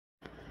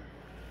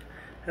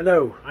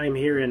Hello, I'm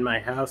here in my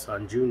house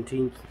on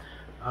Juneteenth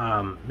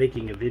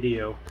making a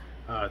video.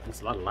 There's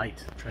a lot of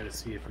light. I'm trying to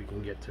see if we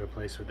can get to a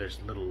place where there's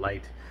a little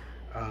light.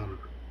 Um,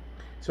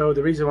 so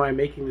the reason why I'm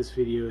making this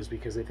video is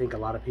because I think a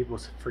lot of people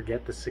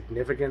forget the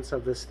significance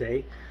of this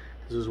day.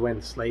 This was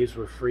when slaves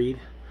were freed,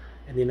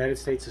 and the United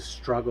States has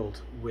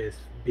struggled with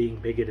being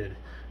bigoted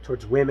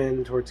towards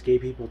women, towards gay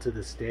people to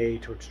this day,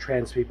 towards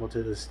trans people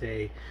to this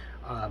day.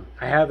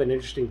 I have an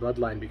interesting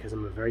bloodline because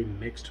I'm a very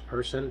mixed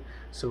person.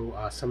 So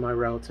some of my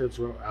relatives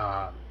were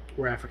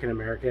African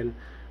American.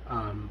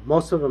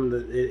 Most of them,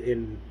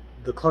 in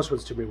the close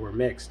ones to me, were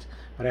mixed.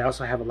 But I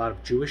also have a lot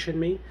of Jewish in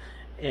me.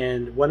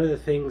 And one of the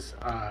things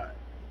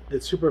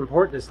that's super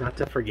important is not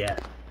to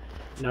forget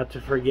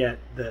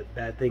that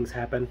bad things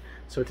happen.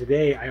 So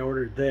today I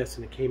ordered this,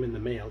 and it came in the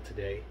mail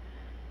today.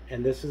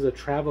 And this is a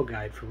travel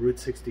guide for Route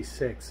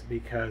 66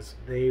 because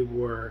they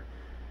were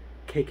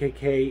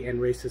KKK and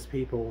racist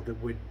people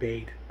that would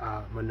bait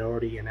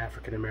minority and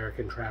African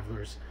American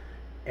travelers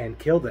and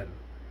kill them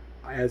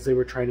as they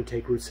were trying to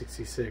take Route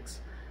 66.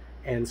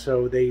 And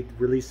so they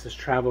released this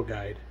travel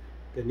guide,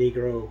 the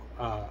Negro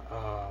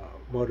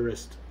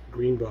Motorist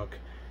Green Book,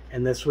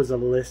 and this was a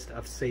list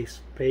of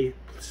safe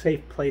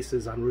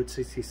places on Route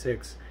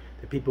 66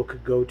 that people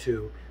could go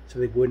to so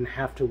they wouldn't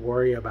have to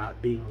worry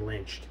about being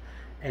lynched.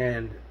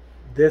 And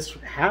this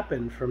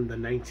happened from the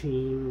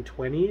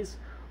 1920s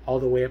all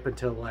the way up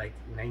until like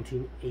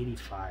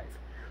 1985.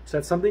 So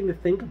that's something to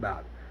think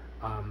about,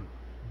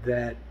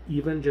 that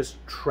even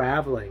just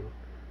traveling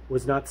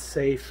was not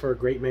safe for a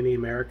great many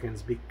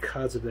Americans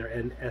because of their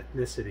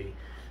ethnicity.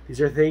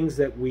 These are things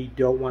that we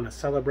don't want to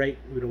celebrate.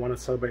 We don't want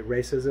to celebrate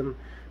racism,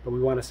 but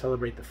we want to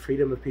celebrate the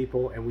freedom of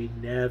people, and we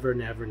never,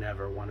 never,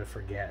 never want to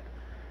forget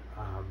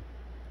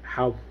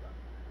how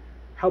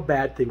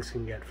bad things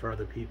can get for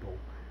other people.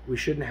 We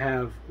shouldn't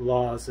have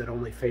laws that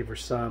only favor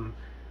some.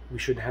 We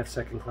shouldn't have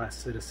second-class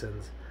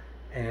citizens,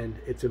 and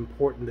it's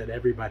important that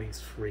everybody's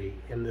free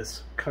in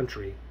this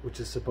country, which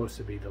is supposed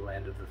to be the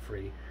land of the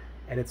free.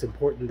 And it's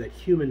important that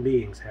human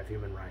beings have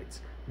human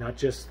rights, not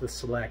just the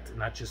select,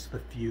 not just the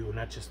few,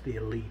 not just the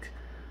elite.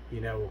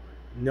 You know,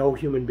 no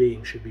human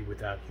being should be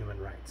without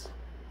human rights.